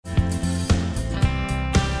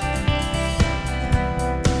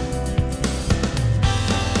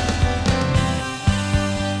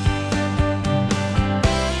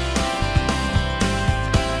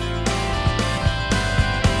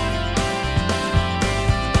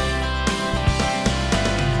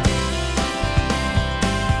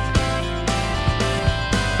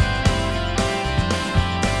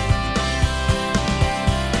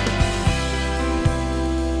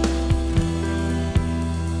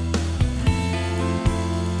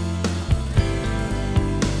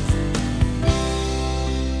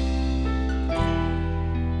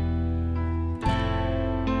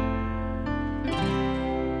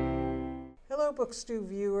Book Stew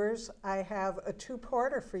viewers. I have a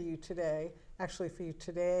two-parter for you today, actually for you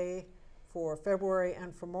today, for February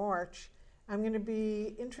and for March. I'm going to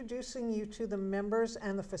be introducing you to the members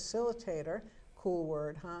and the facilitator, cool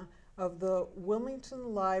word, huh, of the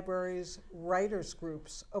Wilmington Library's writers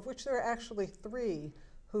groups, of which there are actually 3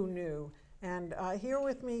 who knew. And here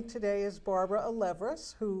with me today is Barbara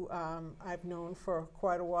Alevras, who I've known for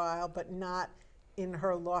quite a while, but not in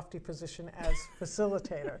her lofty position as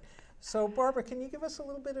facilitator. So Barbara, can you give us a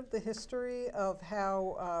little bit of the history of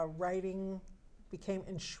how writing became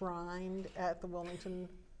enshrined at the Wilmington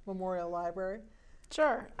Memorial Library?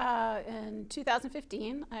 Sure. In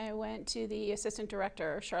 2015, I went to the assistant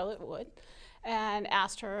director, Charlotte Wood, and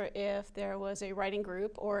asked her if there was a writing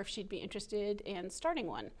group or if she'd be interested in starting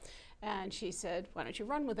one. And she said, why don't you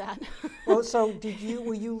run with that? Well, so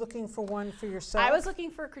were you looking for one for yourself? I was looking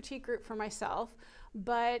for a critique group for myself,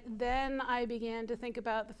 but then I began to think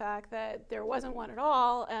about the fact that there wasn't one at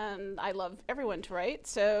all, and I love everyone to write,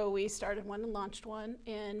 so we started one and launched one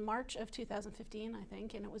in March of 2015, I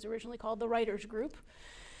think, and it was originally called the Writers Group.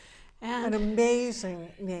 And an amazing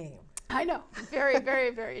name. I know, very,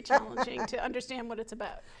 very, very challenging to understand what it's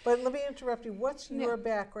about. But let me interrupt you. What's your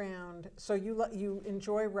background? So you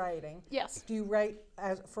enjoy writing. Yes. Do you write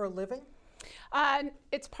for a living?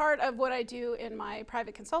 It's part of what I do in my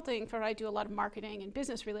private consulting. For I do a lot of marketing and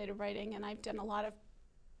business-related writing, and I've done a lot of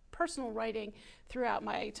personal writing throughout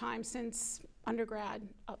my time since undergrad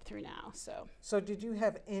up through now. So did you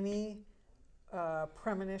have any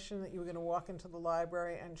premonition that you were going to walk into the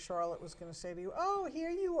library and Charlotte was going to say to you, oh, here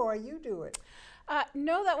you are, you do it?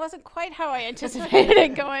 No, that wasn't quite how I anticipated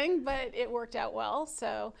it going, but it worked out well.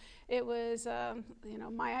 So it was,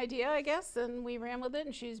 my idea, I guess, and we ran with it,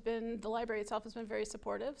 and the library itself has been very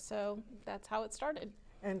supportive, so that's how it started.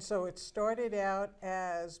 And so it started out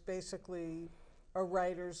as basically a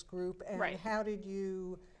writers group, and right. How did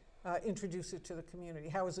you introduce it to the community?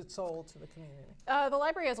 How was it sold to the community? The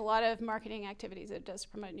library has a lot of marketing activities. It does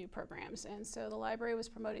promote new programs, and so the library was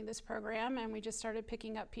promoting this program, and we just started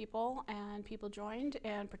picking up people, and people joined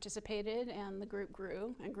and participated, and the group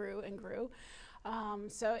grew and grew and grew.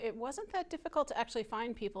 So it wasn't that difficult to actually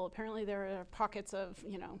find people. Apparently there are pockets of,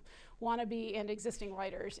 wannabe and existing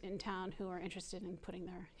writers in town who are interested in putting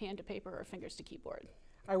their hand to paper or fingers to keyboard.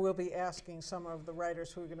 I will be asking some of the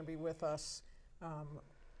writers who are going to be with us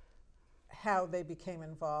how they became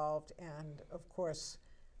involved, and of course,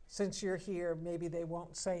 since you're here, maybe they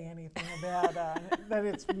won't say anything about that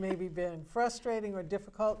it's maybe been frustrating or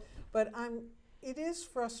difficult, but it is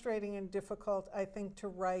frustrating and difficult, I think, to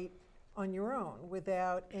write on your own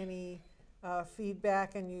without any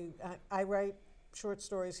feedback, and I write short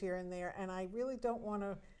stories here and there, and I really don't want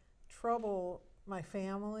to trouble my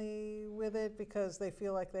family with it because they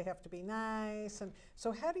feel like they have to be nice. And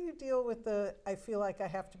so how do you deal with I feel like I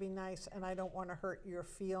have to be nice and I don't want to hurt your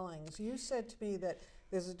feelings? You said to me that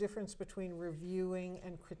there's a difference between reviewing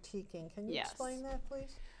and critiquing. Can you explain that,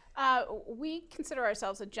 please? We consider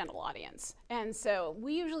ourselves a gentle audience, and so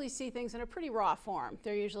we usually see things in a pretty raw form.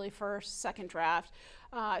 They're usually first, second draft.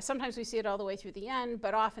 Sometimes we see it all the way through the end,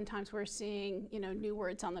 but oftentimes we're seeing, new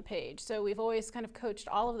words on the page. So we've always kind of coached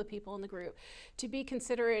all of the people in the group to be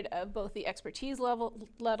considerate of both the expertise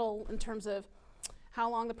level in terms of how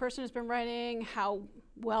long the person has been writing, how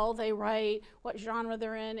well they write, what genre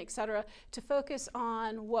they're in, etc., to focus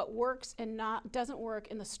on what works and doesn't work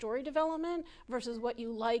in the story development versus what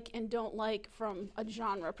you like and don't like from a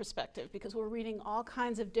genre perspective, because we're reading all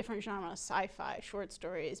kinds of different genres, sci-fi, short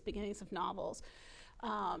stories, beginnings of novels,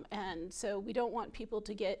 and so we don't want people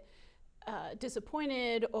to get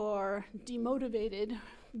disappointed or demotivated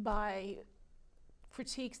by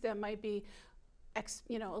critiques that might be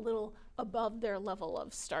a little above their level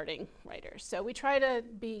of starting writers. So we try to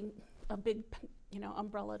be a big,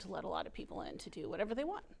 umbrella to let a lot of people in to do whatever they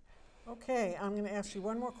want. Okay, I'm going to ask you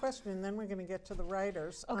one more question, and then we're going to get to the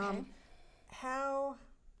writers. Okay.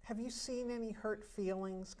 Have you seen any hurt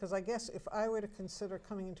feelings? Because I guess if I were to consider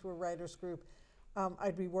coming into a writers group,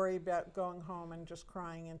 I'd be worried about going home and just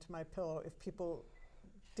crying into my pillow if people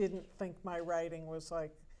didn't think my writing was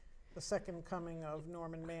like the second coming of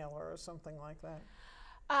Norman Mailer or something like that.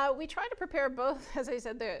 We try to prepare both, as I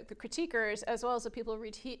said, the critiquers as well as the people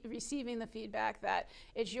receiving the feedback that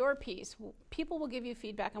it's your piece. People will give you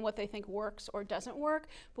feedback on what they think works or doesn't work,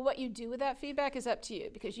 but what you do with that feedback is up to you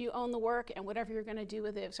because you own the work and whatever you're going to do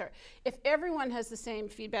with it. So if everyone has the same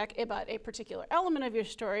feedback about a particular element of your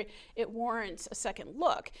story, it warrants a second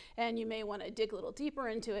look, and you may want to dig a little deeper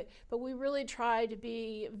into it, but we really try to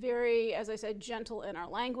be very, as I said, gentle in our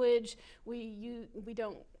language. We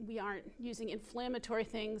aren't using inflammatory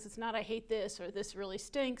things things. It's not I hate this or this really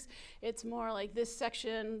stinks. It's more like this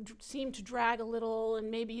section seemed to drag a little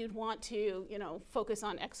and maybe you'd want to, you know, focus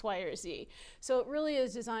on X, Y, or Z. So it really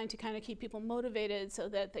is designed to kind of keep people motivated so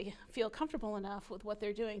that they feel comfortable enough with what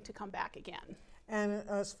they're doing to come back again. And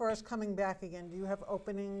as far as coming back again, do you have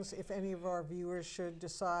openings if any of our viewers should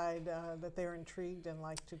decide that they're intrigued and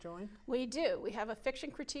like to join? We do. We have a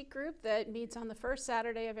fiction critique group that meets on the first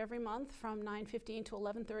Saturday of every month from 9:15 to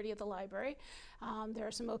 11:30 at the library. There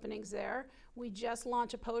are some openings there. We just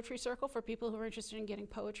launched a poetry circle for people who are interested in getting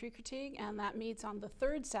poetry critique, and that meets on the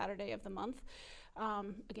third Saturday of the month.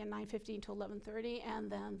 Again, 9:15 to 11:30,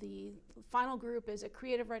 and then the final group is a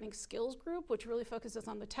creative writing skills group, which really focuses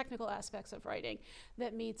on the technical aspects of writing,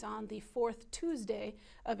 that meets on the fourth Tuesday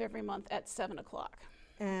of every month at 7 o'clock.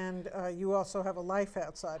 And you also have a life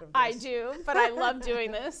outside of this. I do, but I love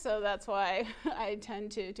doing this, so that's why I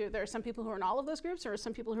tend to do. There are some people who are in all of those groups, or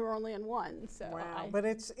some people who are only in one. So wow, but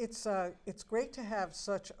it's great to have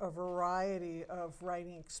such a variety of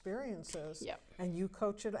writing experiences. Yep. And you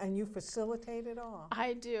coach it and you facilitate it all.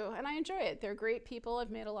 I do, and I enjoy it. They're great people.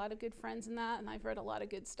 I've made a lot of good friends in that, and I've read a lot of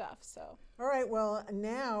good stuff. So. All right. Well,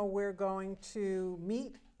 now we're going to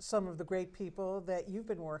meet some of the great people that you've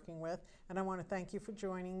been working with, and I want to thank you for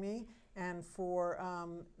joining me and for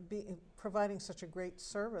providing such a great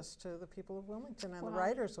service to the people of Wilmington and the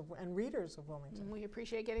writers and readers of Wilmington. We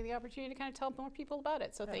appreciate getting the opportunity to kind of tell more people about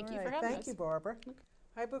it, so thank you for having us. Thank you, Barbara. Okay.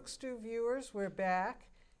 Hi, Book Stew viewers, we're back,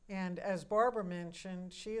 and as Barbara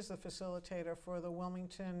mentioned, she is the facilitator for the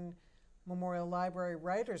Wilmington Memorial Library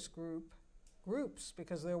Writers groups,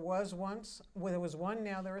 because there was one,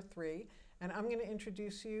 now there are three. And I'm going to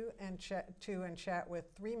introduce you and chat with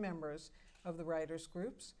three members of the writers'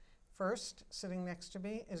 groups. First, sitting next to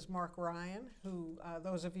me is Mark Ryan, who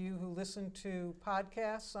those of you who listen to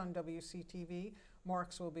podcasts on WCTV,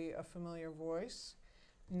 Mark's will be a familiar voice.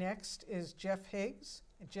 Next is Jeff Higgs.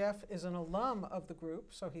 Jeff is an alum of the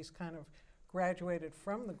group, so he's kind of graduated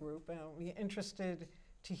from the group, and I'll be interested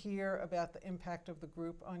to hear about the impact of the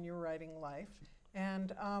group on your writing life.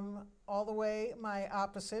 And all the way my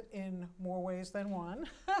opposite in more ways than one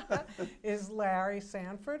is Larry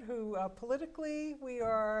Sanford, who politically we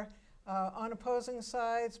are on opposing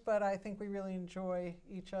sides, but I think we really enjoy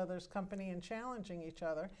each other's company and challenging each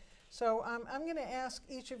other. So I'm going to ask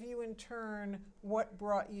each of you in turn what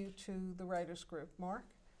brought you to the writers group. Mark?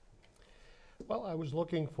 Well, I was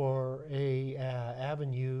looking for a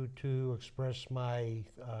avenue to express my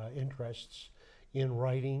interests in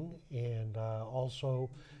writing, and also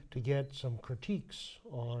to get some critiques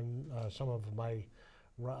on some of my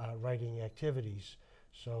writing activities.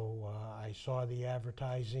 So I saw the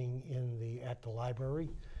advertising at the library,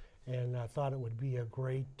 and I thought it would be a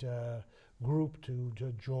great group to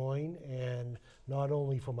join, and not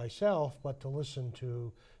only for myself, but to listen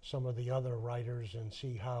to some of the other writers and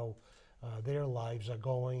see how their lives are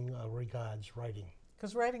going regards writing.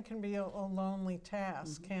 Because writing can be a lonely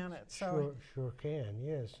task, can it? So sure can,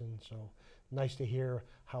 yes. And so nice to hear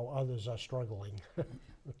how others are struggling.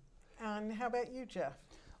 And how about you, Jeff?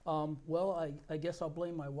 Well, I guess I'll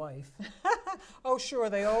blame my wife. Oh, sure,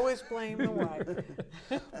 they always blame the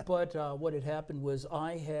wife. But what had happened was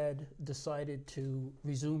I had decided to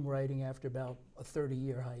resume writing after about a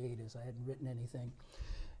 30-year hiatus. I hadn't written anything.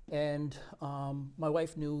 And my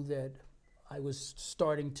wife knew that I was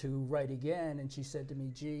starting to write again, and she said to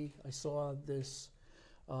me, gee, I saw this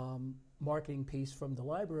marketing piece from the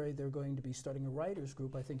library. They're going to be starting a writers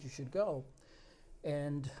group. I think you should go.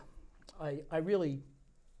 And I really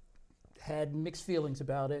had mixed feelings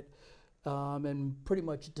about it, and pretty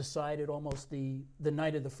much decided almost the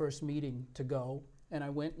night of the first meeting to go. And I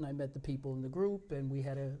went and I met the people in the group, and we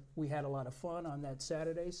had a lot of fun on that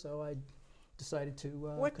Saturday, so I decided to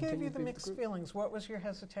What continue gave you to the be with mixed group. feelings? What was your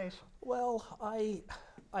hesitation? Well,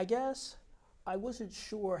 I guess I wasn't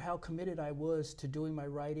sure how committed I was to doing my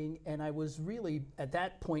writing, and I was really, at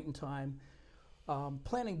that point in time,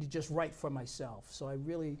 planning to just write for myself. So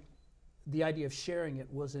the idea of sharing it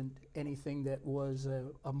wasn't anything that was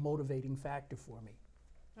a motivating factor for me.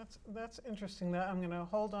 That's interesting. I'm going to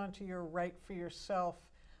hold on to your write for yourself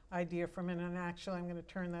idea for a minute, and actually I'm going to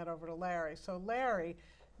turn that over to Larry. So Larry,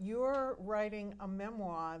 you're writing a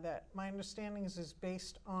memoir that my understanding is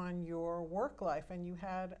based on your work life, and you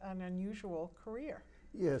had an unusual career.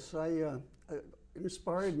 Yes, it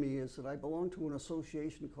inspired me is that I belong to an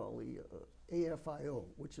association called the AFIO,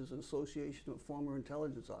 which is an association of former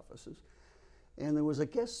intelligence officers. And there was a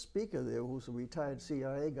guest speaker there who was a retired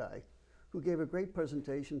CIA guy who gave a great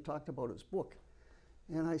presentation, talked about his book.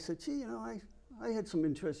 And I said, gee, I had some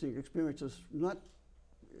interesting experiences, not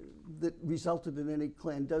that resulted in any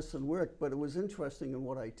clandestine work, but it was interesting in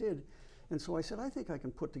what I did. And so I said, I think I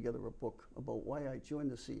can put together a book about why I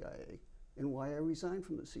joined the CIA and why I resigned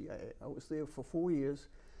from the CIA. I was there for 4 years,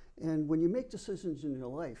 and when you make decisions in your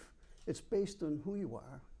life, it's based on who you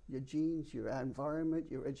are, your genes, your environment,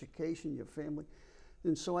 your education, your family.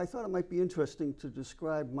 And so I thought it might be interesting to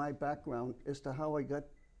describe my background as to how I got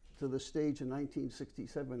to the stage in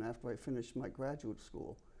 1967 after I finished my graduate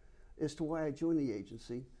school, as to why I joined the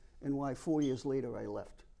agency and why 4 years later I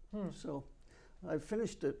left. So I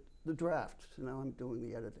finished the draft, so now I'm doing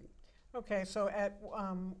the editing. Okay, so at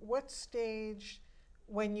what stage,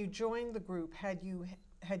 when you joined the group, had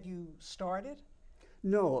you started?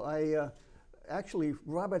 No, actually,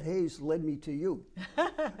 Robert Hayes led me to you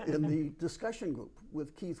in the discussion group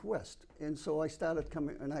with Keith West. And so I started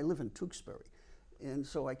coming, and I live in Tewksbury. And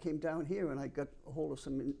so I came down here and I got a hold of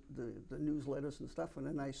some the newsletters and stuff, and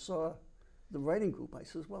then I saw the writing group. I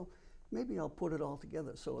says, well, maybe I'll put it all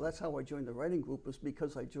together. So that's how I joined the writing group, was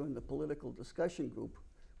because I joined the political discussion group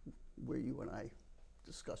where you and I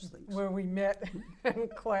discuss things. Where we met and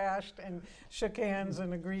clashed and shook hands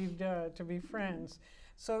and agreed to be friends.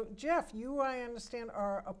 So Jeff, you, I understand,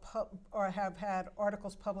 are or have had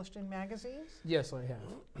articles published in magazines. Yes, I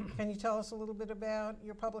have. Can you tell us a little bit about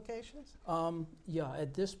your publications? Yeah,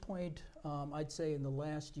 at this point, I'd say in the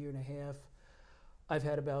last year and a half, I've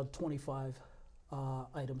had about 25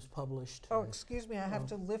 items published. Oh, excuse me, I have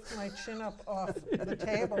to lift my chin up off the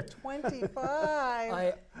table.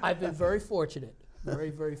 25. I've been very fortunate,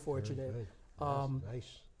 very fortunate. Very good.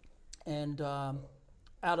 Nice. And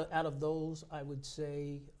out of those, I would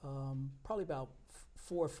say probably about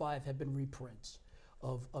 4 or 5 have been reprints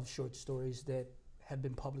of short stories that have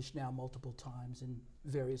been published now multiple times in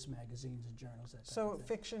various magazines and journals. That type So of thing.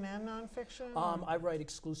 fiction and nonfiction? I write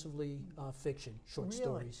exclusively fiction, short Really?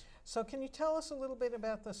 stories. So can you tell us a little bit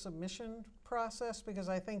about the submission process? Because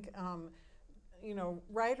I think, you know,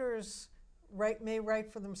 writers may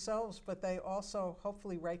write for themselves, but they also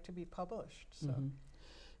hopefully write to be published. So.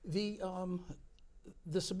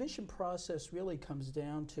 The submission process really comes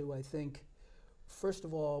down to, I think, first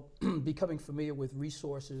of all, becoming familiar with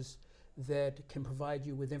resources that can provide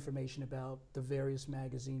you with information about the various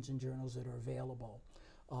magazines and journals that are available.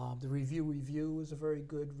 The Review is a very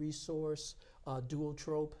good resource.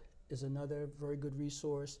 Duotrope is another very good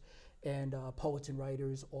resource, and Poets and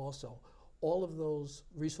Writers also. All of those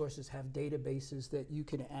resources have databases that you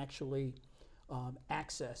can actually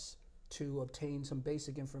access to obtain some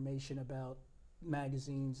basic information about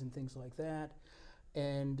magazines and things like that.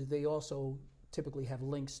 And they also typically have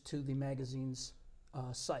links to the magazine's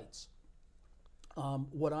sites.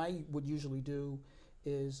 What I would usually do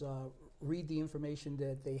is read the information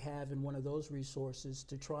that they have in one of those resources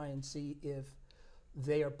to try and see if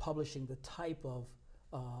they are publishing the type of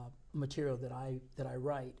material that I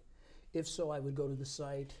write. If so, I would go to the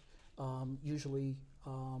site, usually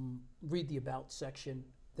read the About section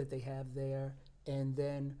that they have there, and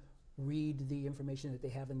then read the information that they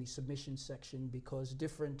have in the submission section, because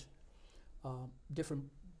different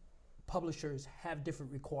publishers have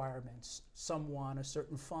different requirements. Some want a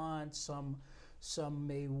certain font, some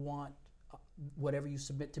may want whatever you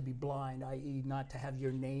submit to be blind, i.e. not to have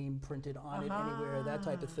your name printed on it anywhere, that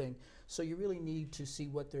type of thing. So you really need to see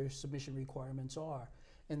what their submission requirements are.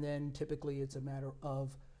 And then typically it's a matter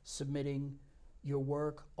of submitting your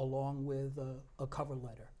work along with a cover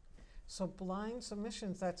letter. So blind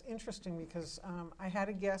submissions, that's interesting, because I had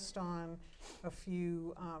a guest on a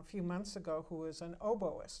few months ago who was an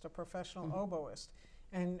oboist, a professional oboist,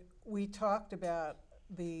 and we talked about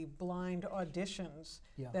the blind auditions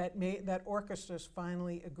that orchestras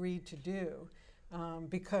finally agreed to do,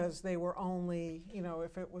 because they were only, you know,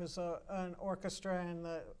 if it was an orchestra and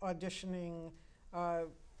the auditioning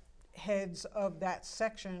heads of that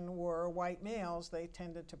section were white males, they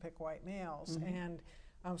tended to pick white males. And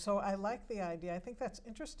so I like the idea. I think that's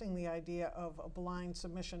interesting, the idea of a blind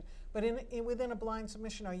submission. But within a blind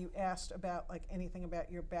submission, are you asked about like anything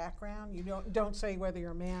about your background? You don't say whether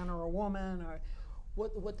you're a man or a woman, or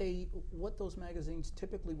what those magazines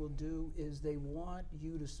typically will do is they want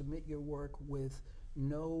you to submit your work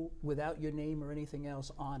without your name or anything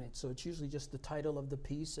else on it. So it's usually just the title of the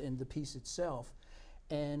piece and the piece itself.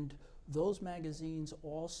 And those magazines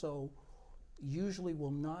also usually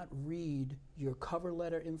will not read your cover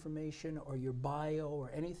letter information or your bio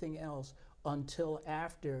or anything else until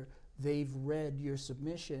after they've read your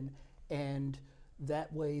submission, and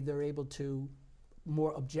that way they're able to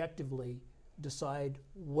more objectively decide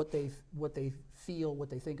what they feel, what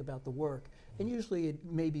they think about the work. And usually it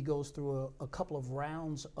maybe goes through a couple of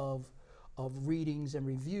rounds of of readings and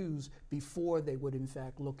reviews before they would in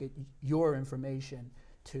fact look at your information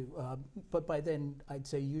but by then I'd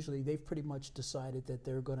say usually they've pretty much decided that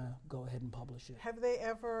they're going to go ahead and publish it. Have they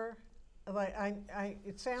ever, like,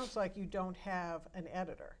 it sounds like you don't have an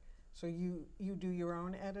editor, so you do your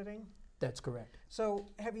own editing? That's correct. So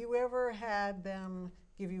have you ever had them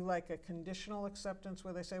give you like a conditional acceptance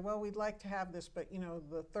where they say, well, we'd like to have this, but you know,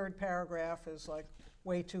 the third paragraph is like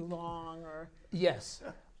way too long, or? Yes.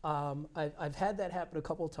 I've had that happen a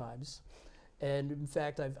couple of times. And in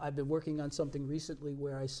fact, I've been working on something recently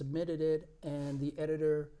where I submitted it and the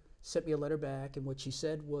editor sent me a letter back, and what she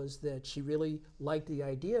said was that she really liked the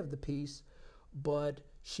idea of the piece, but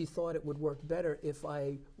she thought it would work better if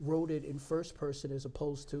I wrote it in first person as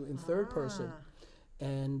opposed to in third person.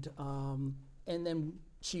 And then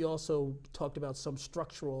she also talked about some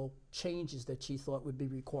structural changes that she thought would be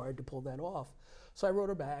required to pull that off. So I wrote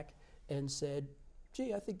her back and said,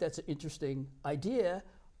 gee, I think that's an interesting idea.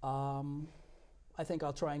 I think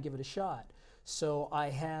I'll try and give it a shot. So I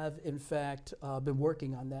have, in fact, been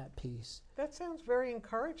working on that piece. That sounds very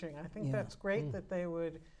encouraging. I think Yeah. that's great that they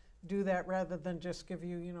would do that rather than just give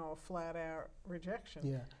you, you know, a flat-out rejection.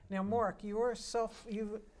 Yeah. Now, Mark, you're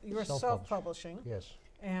self-publishing, Yes.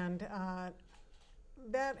 and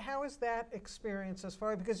how is that experience as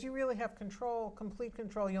far, because you really have control, complete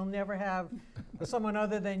control. You'll never have someone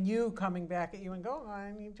other than you coming back at you and go, oh,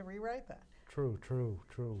 I need to rewrite that. True, true,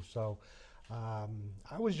 true. So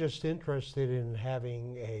I was just interested in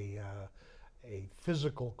having a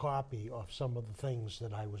physical copy of some of the things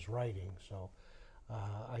that I was writing. So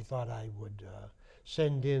I thought I would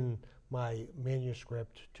send in my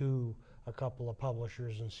manuscript to a couple of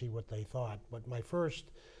publishers and see what they thought. But my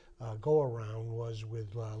first go-around was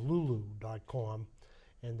with Lulu.com,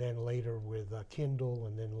 and then later with Kindle,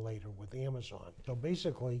 and then later with Amazon. So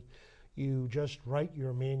basically, you just write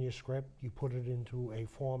your manuscript, you put it into a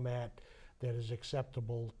format that is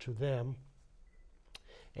acceptable to them,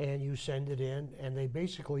 and you send it in, and they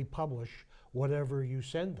basically publish whatever you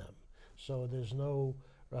send them. So there's no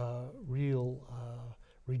real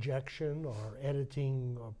rejection or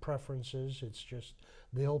editing or preferences. It's just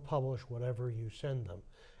they'll publish whatever you send them.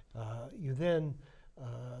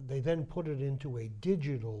 They then put it into a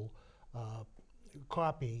digital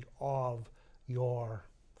copy of your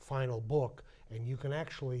final book, and you can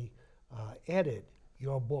actually edit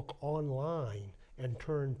your book online and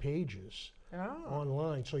turn pages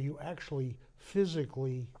online. So you actually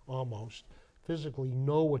almost physically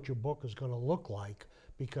know what your book is going to look like,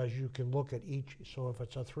 because you can look at each. So if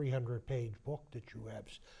it's a 300-page book that you have,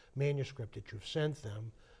 manuscript that you've sent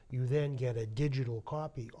them, you then get a digital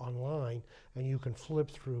copy online, and you can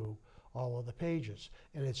flip through all of the pages.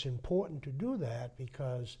 And it's important to do that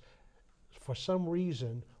because for some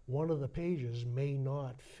reason, one of the pages may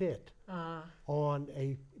not fit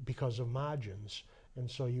because of margins,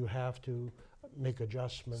 and so you have to make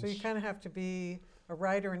adjustments. So you kind of have to be a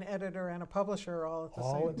writer, an editor, and a publisher all at the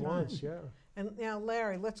same time. All at once, yeah. And now,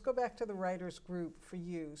 Larry, let's go back to the writers group for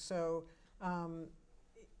you. So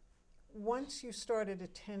once you started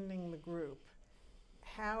attending the group,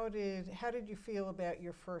 how did you feel about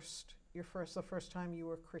the first time you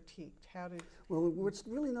were critiqued? Well, it's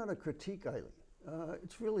really not a critique, Eileen.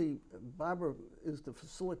 It's really, Barbara is the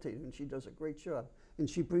facilitator, and she does a great job. And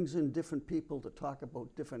she brings in different people to talk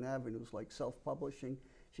about different avenues, like self-publishing.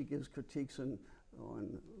 She gives critiques on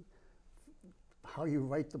how you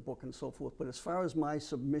write the book and so forth. But as far as my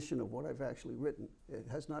submission of what I've actually written, it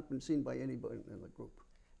has not been seen by anybody in the group.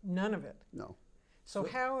 None of it? No. So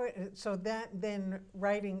that then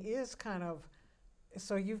writing is kind of,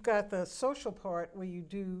 so you've got the social part where you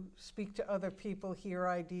do speak to other people, hear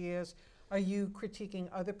ideas. Are you critiquing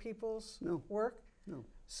other people's work? No.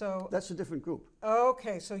 So that's a different group.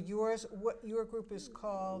 Okay, so your group is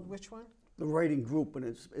called which one? The writing group, and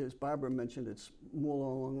it's, as Barbara mentioned, it's more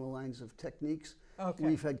along the lines of techniques. Okay.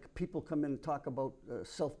 We've had people come in and talk about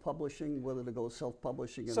self-publishing, whether to go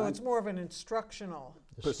self-publishing. So it's more of an instructional.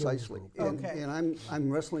 Precisely. Okay. And I'm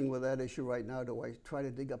wrestling with that issue right now. Do I try to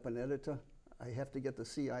dig up an editor? I have to get the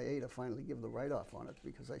CIA to finally give the write-off on it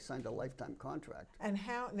because I signed a lifetime contract. And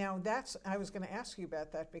I was going to ask you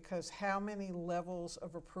about that, because how many levels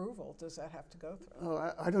of approval does that have to go through?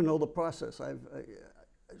 Oh, I don't know the process.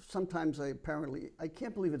 Sometimes I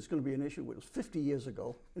can't believe it's going to be an issue. It was 50 years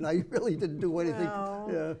ago, and I really didn't do anything. Well,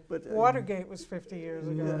 yeah, but Watergate was 50 years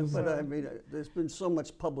ago. Yeah, so. but I mean, there's been so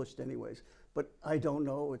much published anyways. But I don't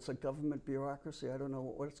know. It's a government bureaucracy. I don't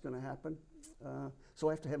know what's going to happen. So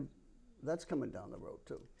I have to have, that's coming down the road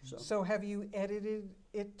too. So have you edited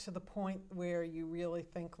it to the point where you really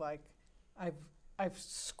think, like, I've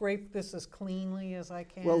scraped this as cleanly as I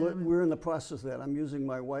can. Well, we're in the process of that. I'm using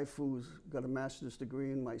my wife, who's got a master's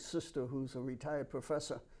degree, and my sister, who's a retired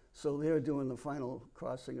professor. So they're doing the final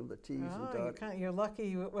crossing of the T's and dots. You're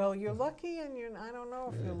lucky. Well, you're lucky, and I don't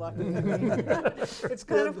know if you're lucky. I mean, it's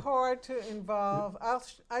kind of hard to involve.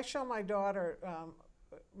 I show my daughter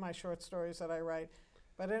my short stories that I write,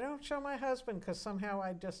 but I don't show my husband because somehow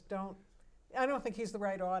I just don't. I don't think he's the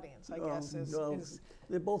right audience, I guess.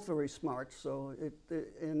 They're both very smart, so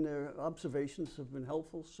and their observations have been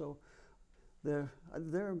helpful. So they're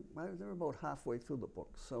about halfway through the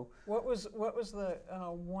book. So what was the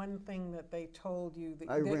one thing that they told you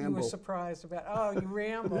that you were ramble. surprised about? Oh, you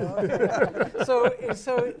ramble. Okay.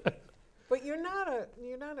 So. But you're not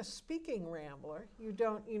a speaking rambler. You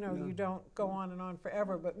don't you don't go on and on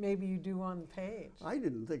forever. But maybe you do on the page. I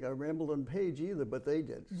didn't think I rambled on page either, but they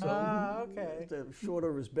did. So okay. The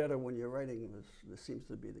shorter is better when you're writing. This seems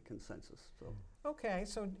to be the consensus. So. Okay,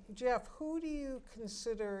 so Jeff, who do you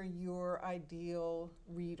consider your ideal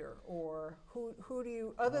reader, or who do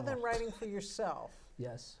you, other than writing for yourself?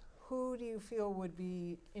 Yes. Who do you feel would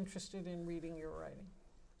be interested in reading your writing?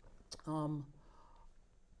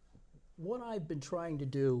 What I've been trying to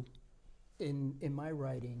do in my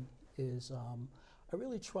writing is I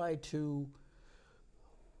really try to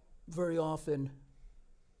very often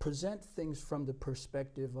present things from the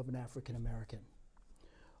perspective of an African American.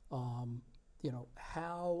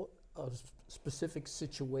 How a specific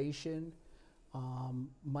situation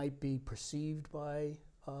might be perceived by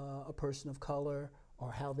a person of color,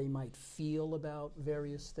 or how they might feel about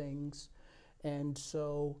various things. And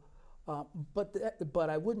so but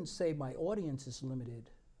I wouldn't say my audience is limited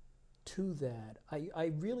to that.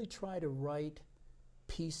 I really try to write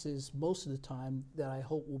pieces most of the time that I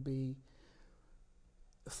hope will be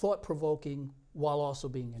thought-provoking while also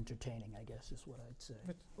being entertaining, I guess is what I'd say.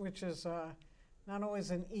 Which is not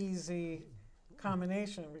always an easy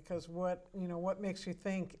combination, because what makes you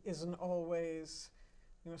think isn't always,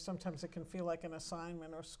 sometimes it can feel like an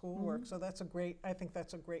assignment or schoolwork. So I think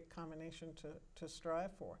that's a great combination to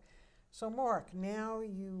strive for. So Mark, now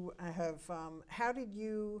you have, how did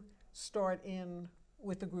you start in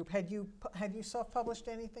with the group? Had you self-published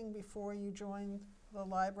anything before you joined the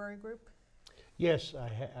library group? Yes, I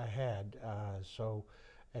had.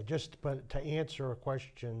 But to answer a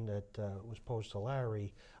question that was posed to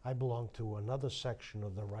Larry, I belong to another section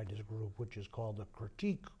of the writers group, which is called the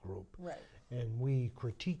critique group. Right. And we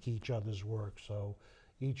critique each other's work. So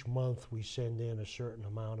each month we send in a certain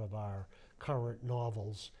amount of our current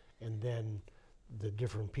novels, and then the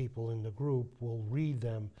different people in the group will read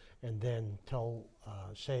them and then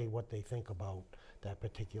say what they think about that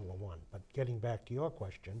particular one. But getting back to your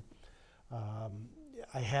question,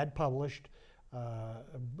 I had published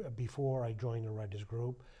before I joined the writers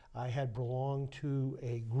group. I had belonged to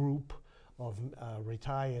a group of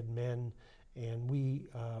retired men, and we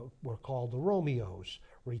were called the Romeos,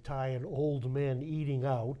 retired old men eating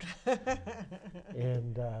out.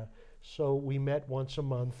 And so we met once a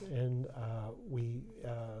month, and we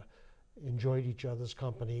enjoyed each other's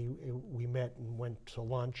company. We met and went to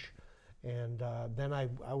lunch, and then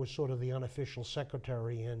I was sort of the unofficial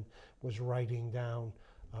secretary and was writing down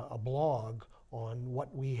a blog on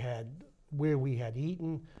where we had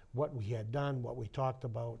eaten, what we had done, what we talked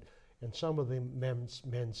about. And some of the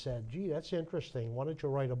men said, "Gee, that's interesting. Why don't you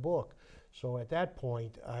write a book?" So at that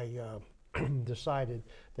point, I decided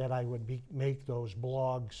that I would make those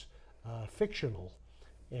blogs fictional.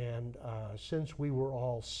 And since we were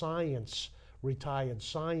all retired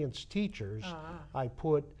science teachers, I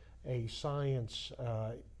put a science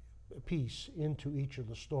piece into each of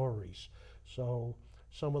the stories. So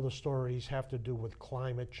some of the stories have to do with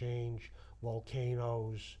climate change,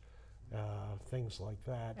 volcanoes, things like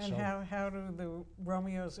that. And so how do the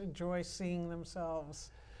Romeos enjoy seeing themselves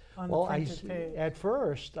on the printed page? At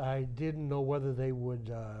first, I didn't know whether they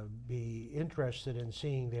would be interested in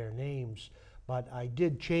seeing their names, but I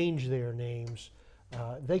did change their names.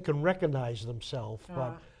 They can recognize themselves,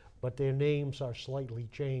 but their names are slightly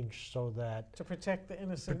changed so that to protect the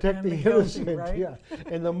innocent. Protect and the guilty, innocent, right? yeah.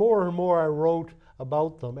 And the more and more I wrote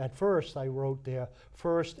about them, at first I wrote their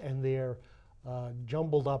first and their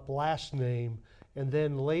jumbled up last name, and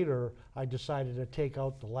then later I decided to take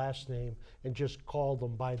out the last name and just call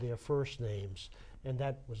them by their first names, and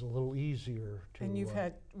that was a little easier to. And you've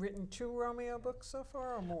had written 2 Romeo books so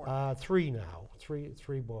far, or more? 3 now,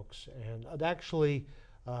 three books, and actually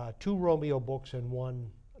 2 Romeo books and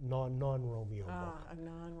 1 non-Romeo book. A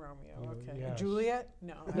non-Romeo, okay. Yes. Juliet?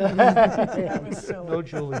 No. That was silly. No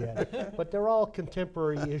Juliet. But they're all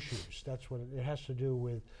contemporary issues. That's what it has to do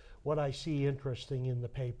with what I see interesting in the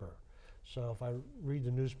paper. So if I read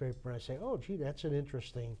the newspaper and I say, oh, gee, that's an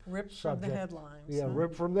interesting Ripped from the subject. headlines. Yeah, huh?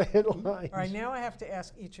 ripped from the headlines. All right, now I have to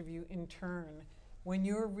ask each of you in turn, when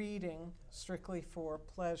you're reading strictly for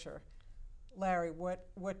pleasure, Larry,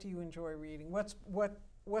 what do you enjoy reading?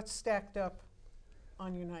 What's stacked up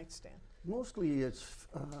on your nightstand? Mostly it's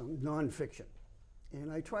nonfiction.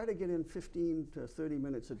 And I try to get in 15 to 30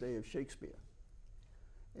 minutes a day of Shakespeare.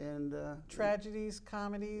 And Tragedies,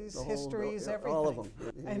 comedies, the whole- histories, yeah, everything. all of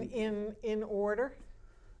them. And in order?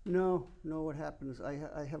 No, what happens, I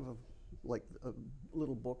have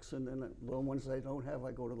little books, and then the ones I don't have,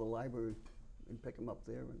 I go to the library and pick them up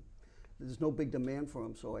there. And there's no big demand for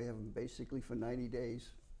them, so I have them basically for 90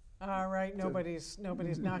 days. All right, nobody's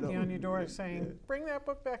knocking on your door saying, yeah. bring that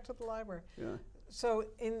book back to the library. Yeah. So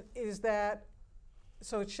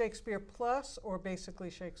so it's Shakespeare plus or basically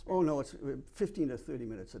Shakespeare? Oh, no, it's 15 to 30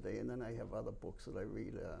 minutes a day, and then I have other books that I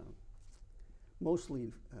read,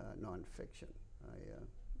 mostly nonfiction.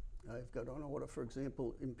 I've got on order, for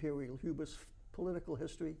example, Imperial Hubris, Political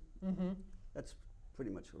History. Mm-hmm. That's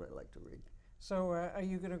pretty much what I like to read. So are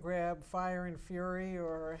you going to grab Fire and Fury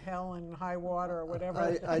or Hell and High Water or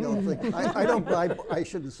whatever? I don't think, I don't buy, I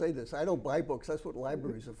shouldn't say this, I don't buy books, that's what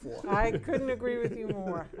libraries are for. I couldn't agree with you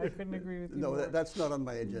more. No, that's not on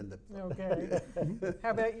my agenda. Okay.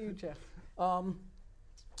 How about you, Jeff?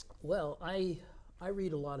 Well, I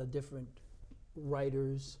read a lot of different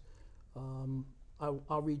writers.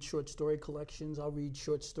 I'll read short story collections. I'll read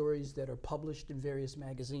short stories that are published in various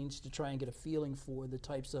magazines to try and get a feeling for the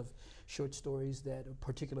types of short stories that a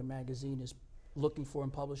particular magazine is looking for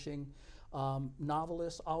in publishing.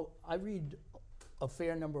 Novelists, I read a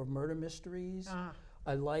fair number of murder mysteries.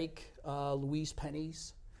 I like Louise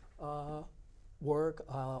Penny's work.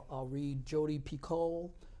 I'll read Jodi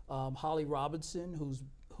Picoult, Holly Robinson,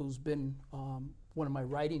 who's been one of my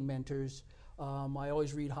writing mentors. I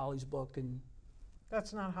always read Holly's book. And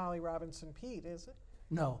That's not Holly Robinson Pete, is it?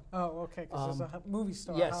 no. Oh, okay, because there's a movie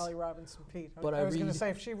star, yes. Holly Robinson Pete. But I was going to read- say,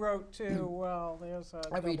 if she wrote too, well, there's a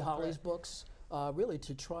I read double Holly's threat. books really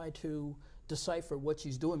to try to decipher what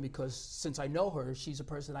she's doing, because since I know her, she's a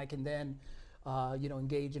person I can then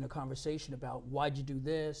engage in a conversation about why'd you do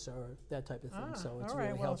this or that type of thing. So it's all right,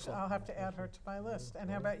 really well, helpful. I'll have to add her to my list. And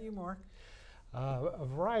how about you, Mark? A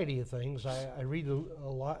variety of things. I read a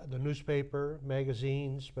lot, the newspaper,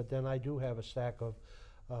 magazines, but then I do have a stack of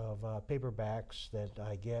paperbacks that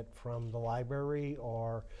I get from the library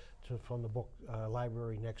or from the book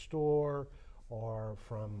library next door, or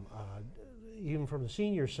from even from the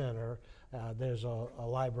senior center. There's a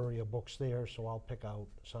library of books there, so I'll pick out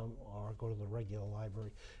some or go to the regular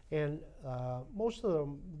library. And most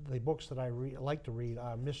of the books that I like to read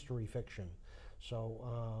are mystery fiction.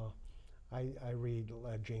 So I read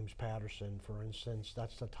James Patterson, for instance.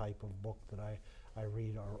 That's the type of book that I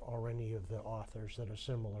read, or any of the authors that are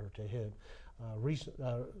similar to him.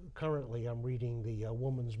 Currently, I'm reading the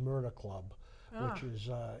Woman's Murder Club, which is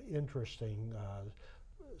interesting.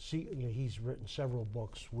 He's written several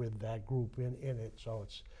books with that group in it, so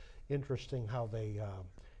it's interesting how they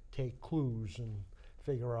take clues and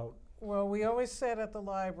figure out. Well, we always said at the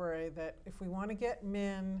library that if we want to get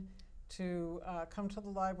men to come to the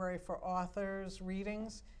library for authors'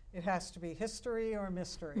 readings, it has to be history or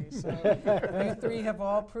mystery. So you three have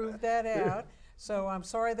all proved that out. So I'm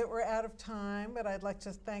sorry that we're out of time, but I'd like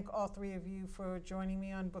to thank all three of you for joining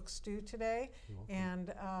me on Book Stew today.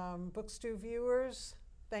 And Book Stew viewers,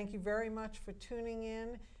 thank you very much for tuning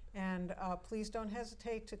in. And please don't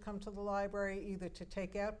hesitate to come to the library either to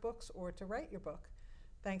take out books or to write your book.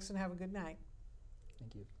 Thanks and have a good night.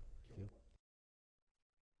 Thank you.